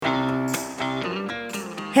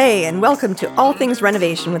Hey, and welcome to All Things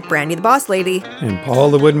Renovation with Brandy the Boss Lady. And Paul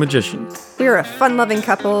the Wood Magician. We're a fun-loving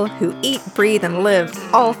couple who eat, breathe, and live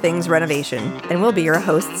all things renovation, and we'll be your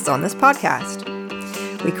hosts on this podcast.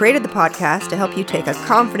 We created the podcast to help you take a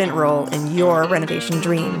confident role in your renovation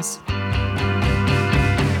dreams.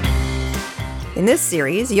 In this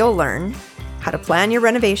series, you'll learn how to plan your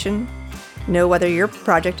renovation, know whether your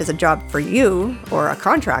project is a job for you or a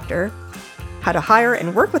contractor, how to hire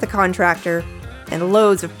and work with a contractor, and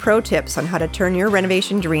loads of pro tips on how to turn your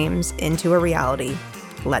renovation dreams into a reality.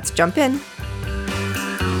 Let's jump in.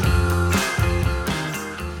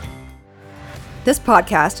 This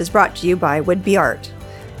podcast is brought to you by Woodby Art.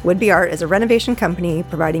 Woodby Art is a renovation company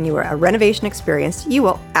providing you a renovation experience you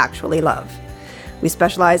will actually love. We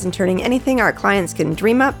specialize in turning anything our clients can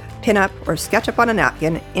dream up, pin up, or sketch up on a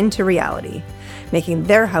napkin into reality, making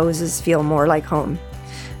their houses feel more like home.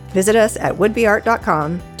 Visit us at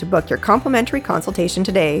woodbyart.com to book your complimentary consultation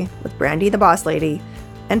today with Brandy the Boss Lady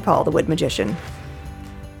and Paul the Wood Magician.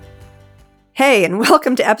 Hey, and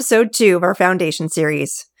welcome to episode 2 of our foundation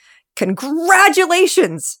series.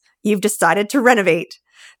 Congratulations! You've decided to renovate.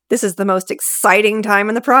 This is the most exciting time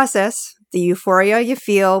in the process. The euphoria you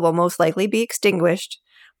feel will most likely be extinguished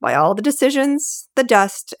by all the decisions, the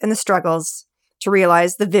dust, and the struggles to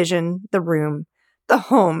realize the vision, the room, the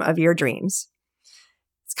home of your dreams.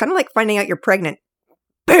 It's kind of like finding out you're pregnant.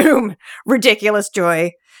 Boom! Ridiculous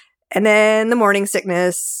joy. And then the morning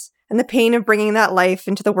sickness and the pain of bringing that life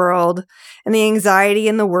into the world and the anxiety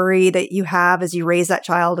and the worry that you have as you raise that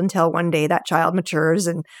child until one day that child matures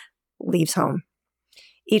and leaves home.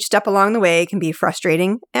 Each step along the way can be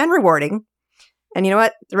frustrating and rewarding. And you know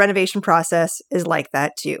what? The renovation process is like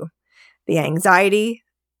that too. The anxiety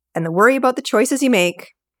and the worry about the choices you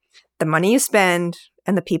make, the money you spend,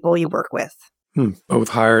 and the people you work with. Both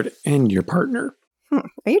hired and your partner.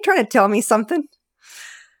 Are you trying to tell me something?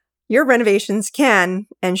 Your renovations can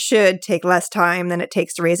and should take less time than it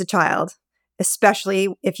takes to raise a child, especially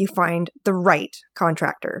if you find the right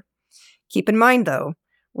contractor. Keep in mind, though,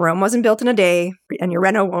 Rome wasn't built in a day, and your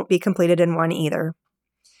reno won't be completed in one either.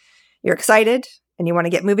 You're excited, and you want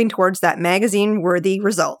to get moving towards that magazine-worthy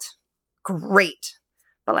result. Great.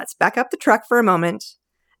 But let's back up the truck for a moment,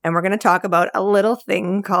 and we're going to talk about a little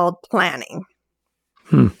thing called planning.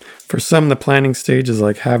 For some, the planning stage is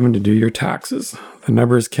like having to do your taxes. The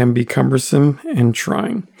numbers can be cumbersome and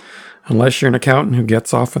trying, unless you're an accountant who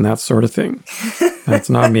gets off on that sort of thing. That's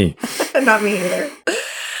not me. Not me either.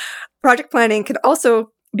 Project planning can also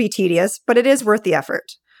be tedious, but it is worth the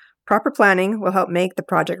effort. Proper planning will help make the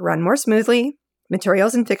project run more smoothly.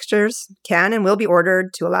 Materials and fixtures can and will be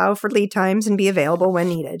ordered to allow for lead times and be available when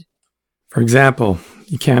needed. For example,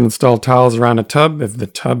 you can't install tiles around a tub if the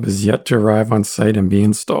tub is yet to arrive on site and be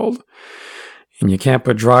installed. And you can't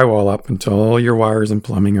put drywall up until all your wires and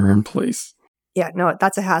plumbing are in place. Yeah, no,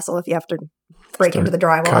 that's a hassle if you have to break into the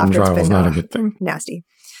drywall after drywall it's been is not a good thing. Nasty.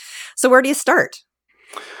 So where do you start?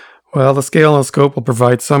 Well, the scale and scope will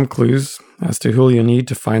provide some clues as to who you need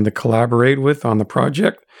to find to collaborate with on the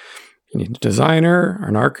project. You need a designer,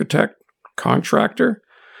 an architect, contractor.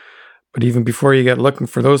 But even before you get looking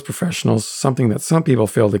for those professionals, something that some people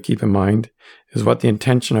fail to keep in mind is what the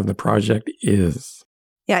intention of the project is.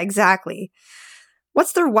 Yeah, exactly.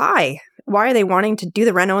 What's their why? Why are they wanting to do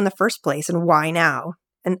the reno in the first place, and why now?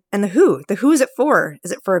 And the who? The who is it for?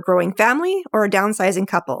 Is it for a growing family or a downsizing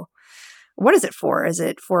couple? What is it for? Is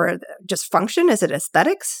it for just function? Is it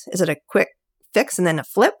aesthetics? Is it a quick fix and then a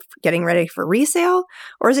flip, getting ready for resale?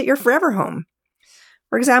 Or is it your forever home?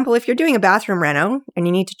 For example, if you're doing a bathroom reno and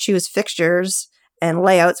you need to choose fixtures and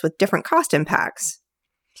layouts with different cost impacts.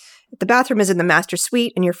 If the bathroom is in the master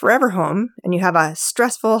suite in your forever home and you have a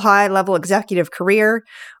stressful high-level executive career,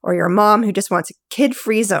 or you're a mom who just wants a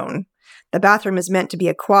kid-free zone, the bathroom is meant to be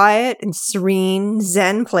a quiet and serene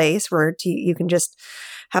zen place where you can just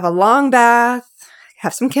have a long bath,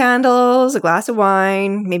 have some candles, a glass of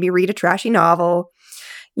wine, maybe read a trashy novel.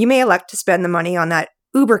 You may elect to spend the money on that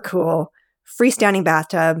uber cool freestanding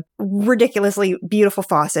bathtub, ridiculously beautiful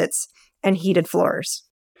faucets, and heated floors.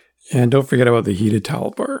 And don't forget about the heated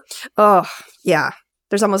towel bar. Oh, yeah.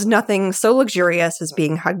 There's almost nothing so luxurious as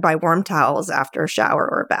being hugged by warm towels after a shower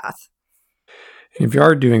or a bath. And if you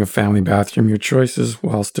are doing a family bathroom, your choices,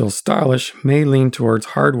 while still stylish, may lean towards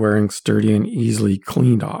hard-wearing, sturdy, and easily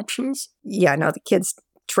cleaned options. Yeah, no, the kids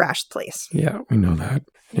trashed the place. Yeah, we know that.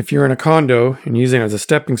 If you're in a condo and using it as a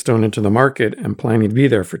stepping stone into the market and planning to be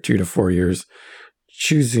there for 2 to 4 years,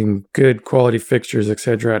 choosing good quality fixtures,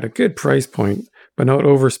 etc. at a good price point, but not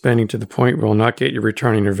overspending to the point where it will not get your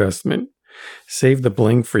return on investment, Save the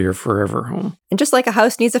bling for your forever home. And just like a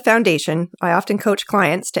house needs a foundation, I often coach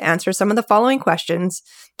clients to answer some of the following questions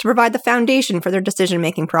to provide the foundation for their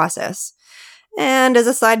decision-making process. And as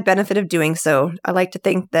a side benefit of doing so, I like to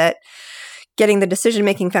think that getting the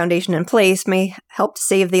decision-making foundation in place may help to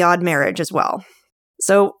save the odd marriage as well.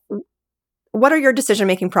 So, what are your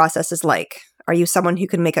decision-making processes like? Are you someone who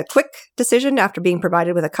can make a quick decision after being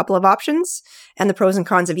provided with a couple of options and the pros and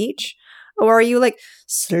cons of each? Or are you like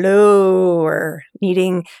slower,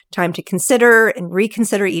 needing time to consider and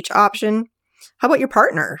reconsider each option? How about your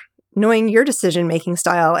partner? Knowing your decision-making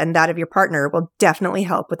style and that of your partner will definitely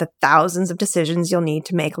help with the thousands of decisions you'll need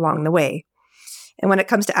to make along the way. And when it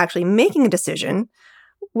comes to actually making a decision,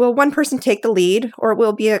 will one person take the lead, or it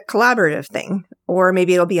will be a collaborative thing? Or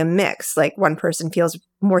maybe it'll be a mix, like one person feels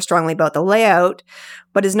more strongly about the layout,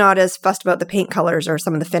 but is not as fussed about the paint colors or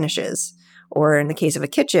some of the finishes. Or in the case of a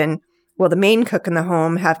kitchen, will the main cook in the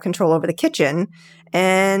home have control over the kitchen,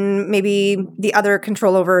 and maybe the other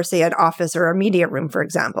control over, say, an office or a media room, for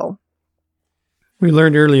example? We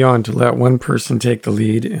learned early on to let one person take the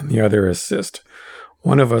lead and the other assist.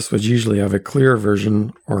 One of us would usually have a clearer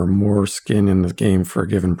version or more skin in the game for a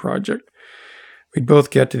given project. We'd both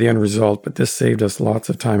get to the end result, but this saved us lots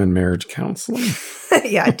of time in marriage counseling.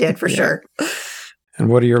 Yeah, it did for sure. And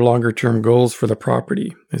what are your longer-term goals for the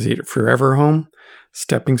property? Is it a forever home,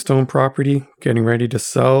 stepping stone property, getting ready to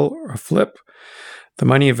sell, or a flip? The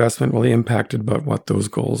money investment will be impacted by what those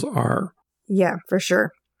goals are. Yeah, for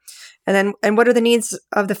sure. And what are the needs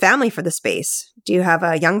of the family for the space? Do you have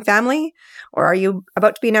a young family, or are you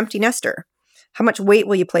about to be an empty nester? How much weight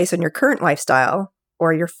will you place on your current lifestyle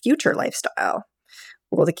or your future lifestyle?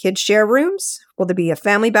 Will the kids share rooms? Will there be a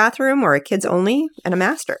family bathroom or a kids only and a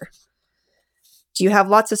master? Do you have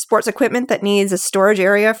lots of sports equipment that needs a storage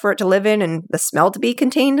area for it to live in and the smell to be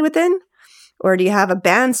contained within? Or do you have a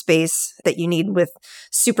band space that you need with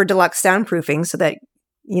super deluxe soundproofing so that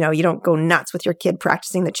you don't go nuts with your kid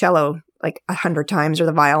practicing the cello like 100 times, or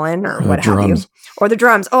the violin, or what have you. Or the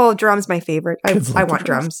drums. Oh, drums, my favorite. I want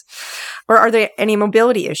drums. Or are there any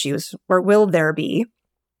mobility issues? Or will there be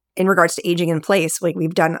in regards to aging in place? Like,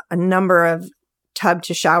 we've done a number of tub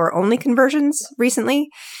to shower only conversions recently,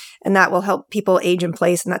 and that will help people age in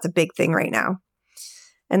place. And that's a big thing right now.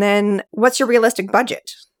 And then what's your realistic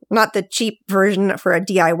budget? Not the cheap version for a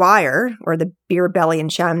DIYer or the beer belly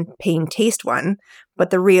and champagne taste one, but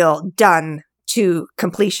the real done to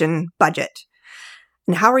completion budget.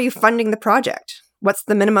 And how are you funding the project? What's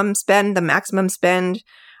the minimum spend, the maximum spend?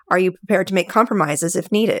 Are you prepared to make compromises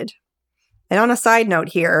if needed? And on a side note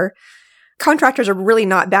here, contractors are really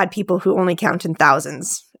not bad people who only count in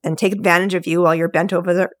thousands and take advantage of you while you're bent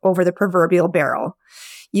over the proverbial barrel.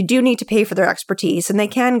 You do need to pay for their expertise, and they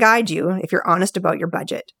can guide you if you're honest about your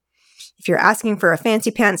budget. If you're asking for a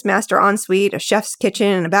fancy pants master ensuite, a chef's kitchen,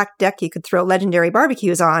 and a back deck you could throw legendary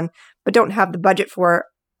barbecues on, but don't have the budget for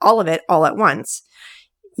all of it all at once,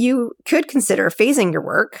 you could consider phasing your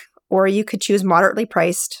work, or you could choose moderately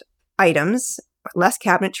priced items, less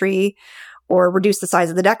cabinetry, or reduce the size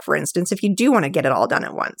of the deck, for instance, if you do want to get it all done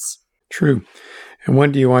at once. True. And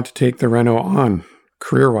when do you want to take the reno on?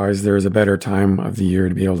 Career-wise, there is a better time of the year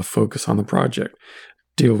to be able to focus on the project,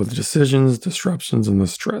 deal with the decisions, disruptions, and the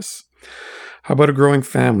stress. How about a growing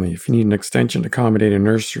family? If you need an extension to accommodate a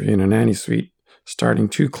nursery and a nanny suite, starting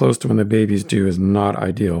too close to when the baby's due is not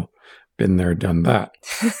ideal. Been there, done that.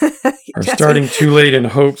 Or starting too late in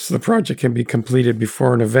hopes the project can be completed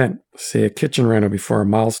before an event, say a kitchen reno before a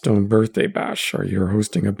milestone birthday bash, or you're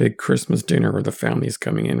hosting a big Christmas dinner where the family's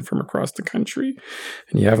coming in from across the country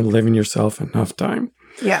and you haven't given yourself enough time.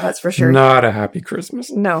 Yeah, that's for sure. Not a happy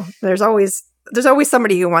Christmas. No, there's always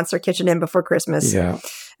somebody who wants their kitchen in before Christmas. Yeah.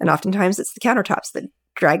 And oftentimes it's the countertops that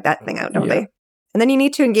drag that thing out, don't they? And then you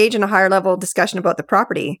need to engage in a higher level discussion about the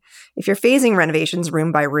property. If you're phasing renovations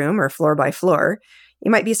room by room or floor by floor,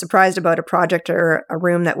 you might be surprised about a project or a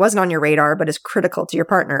room that wasn't on your radar but is critical to your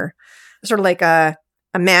partner. Sort of like a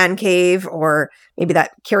man cave, or maybe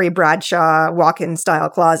that Carrie Bradshaw walk-in style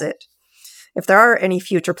closet. If there are any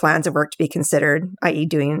future plans of work to be considered, i.e.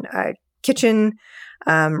 doing a kitchen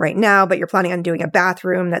right now, but you're planning on doing a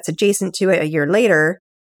bathroom that's adjacent to it a year later,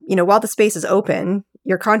 while the space is open,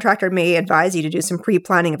 your contractor may advise you to do some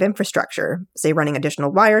pre-planning of infrastructure, say running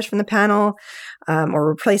additional wires from the panel, or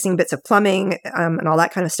replacing bits of plumbing, and all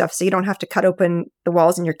that kind of stuff, so you don't have to cut open the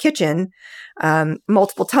walls in your kitchen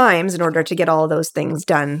multiple times in order to get all of those things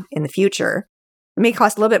done in the future. It may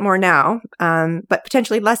cost a little bit more now, but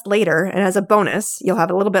potentially less later, and as a bonus, you'll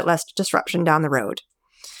have a little bit less disruption down the road.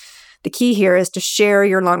 The key here is to share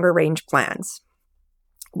your longer range plans.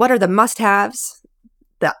 What are the must-haves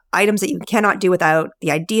the items that you cannot do without,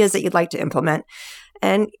 the ideas that you'd like to implement,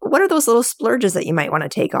 and what are those little splurges that you might want to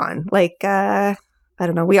take on? Like, I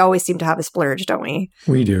don't know, we always seem to have a splurge, don't we?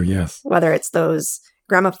 We do, yes. Whether it's those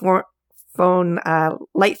gramophone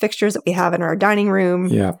light fixtures that we have in our dining room.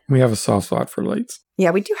 Yeah, we have a soft spot for lights. Yeah,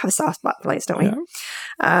 we do have a soft spot for lights, don't we?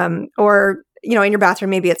 Yeah. Or, in your bathroom,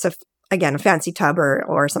 maybe it's a fancy tub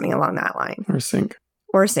or something along that line. Or a sink.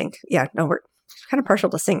 Or a sink. Yeah, no, we're kind of partial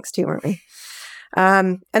to sinks too, aren't we?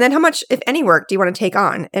 And then how much, if any, work do you want to take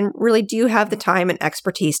on? And really, do you have the time and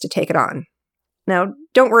expertise to take it on? Now,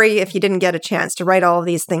 don't worry if you didn't get a chance to write all of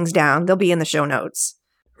these things down. They'll be in the show notes.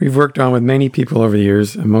 We've worked on with many people over the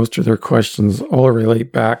years, and most of their questions all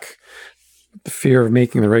relate back the fear of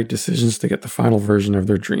making the right decisions to get the final version of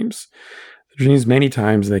their dreams. The dreams many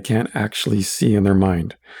times they can't actually see in their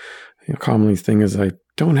mind. Commonly the thing is, I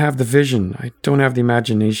don't have the vision. I don't have the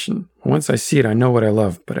imagination. Once I see it, I know what I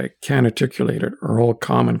love, but I can't articulate it, are all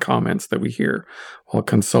common comments that we hear while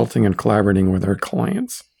consulting and collaborating with our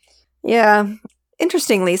clients. Yeah.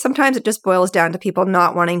 Interestingly, sometimes it just boils down to people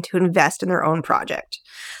not wanting to invest in their own project.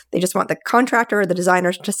 They just want the contractor or the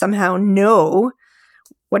designer to somehow know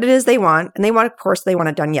what it is they want, and they want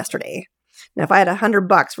it done yesterday. Now, if I had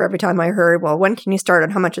 $100 for every time I heard, well, when can you start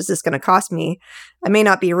and how much is this going to cost me? I may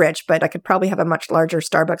not be rich, but I could probably have a much larger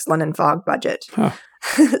Starbucks London Fog budget. Huh.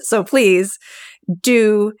 So please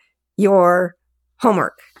do your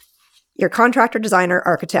homework. Your contractor, designer,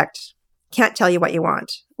 architect can't tell you what you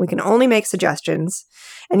want. We can only make suggestions.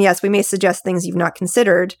 And yes, we may suggest things you've not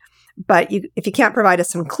considered, but if you can't provide us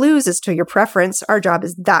some clues as to your preference, our job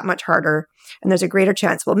is that much harder, and there's a greater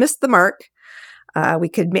chance we'll miss the mark. We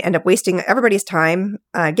could end up wasting everybody's time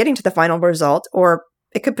getting to the final result, or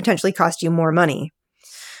it could potentially cost you more money.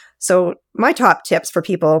 So my top tips for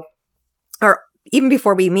people are, even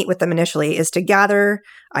before we meet with them initially, is to gather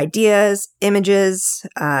ideas, images,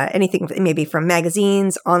 anything maybe from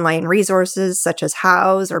magazines, online resources such as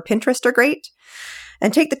Houzz or Pinterest are great,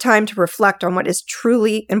 and take the time to reflect on what is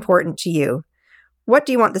truly important to you. What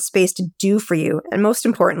do you want the space to do for you? And most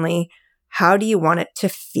importantly, how do you want it to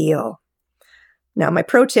feel? Now, my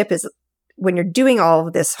pro tip is when you're doing all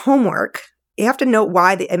of this homework, you have to know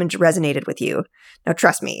why the image resonated with you. Now,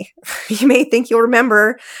 trust me, you may think you'll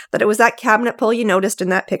remember that it was that cabinet pull you noticed in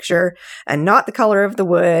that picture and not the color of the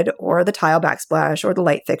wood or the tile backsplash or the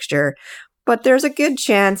light fixture. But there's a good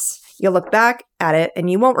chance you'll look back at it and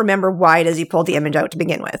you won't remember why it is you pulled the image out to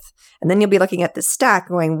begin with. And then you'll be looking at the stack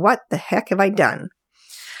going, what the heck have I done?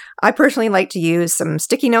 I personally like to use some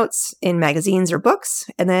sticky notes in magazines or books.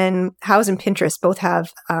 And then Houzz and Pinterest both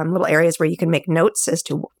have little areas where you can make notes as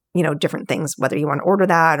to, different things, whether you want to order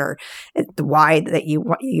that or the why that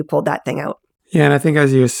you pulled that thing out. Yeah, and I think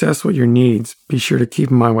as you assess what your needs, be sure to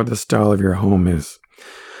keep in mind what the style of your home is.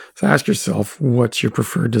 So ask yourself, what's your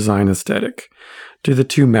preferred design aesthetic? Do the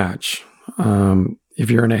two match?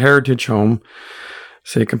 If you're in a heritage home,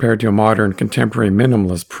 say compared to a modern contemporary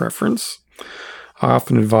minimalist preference, I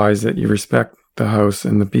often advise that you respect the house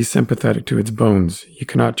and be sympathetic to its bones. You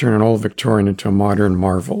cannot turn an old Victorian into a modern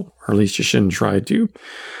marvel, or at least you shouldn't try to.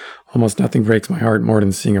 Almost nothing breaks my heart more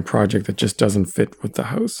than seeing a project that just doesn't fit with the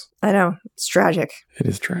house. I know. It's tragic. It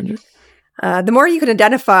is tragic. The more you can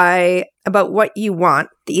identify about what you want,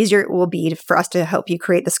 the easier it will be for us to help you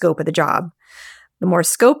create the scope of the job. The more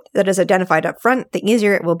scope that is identified up front, the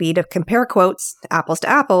easier it will be to compare quotes, apples to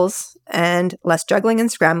apples, and less juggling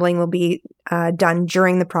and scrambling will be done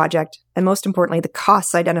during the project. And most importantly, the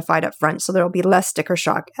costs identified up front, so there will be less sticker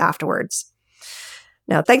shock afterwards.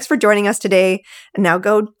 Now, thanks for joining us today. And now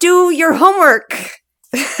go do your homework.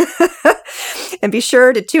 And be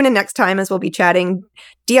sure to tune in next time as we'll be chatting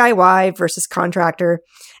DIY versus contractor.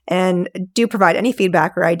 And do provide any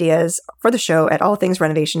feedback or ideas for the show at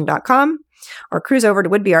allthingsrenovation.com or cruise over to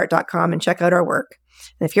woodbeart.com and check out our work.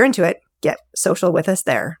 And if you're into it, get social with us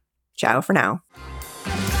there. Ciao for now.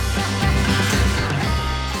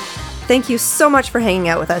 Thank you so much for hanging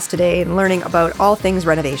out with us today and learning about all things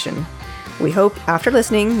renovation. We hope after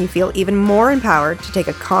listening, you feel even more empowered to take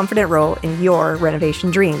a confident role in your renovation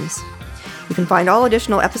dreams. You can find all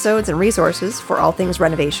additional episodes and resources for All Things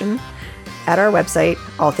Renovation at our website,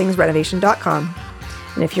 allthingsrenovation.com.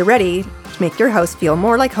 And if you're ready to make your house feel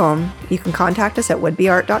more like home, you can contact us at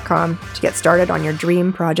woodbeart.com to get started on your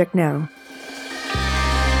dream project now.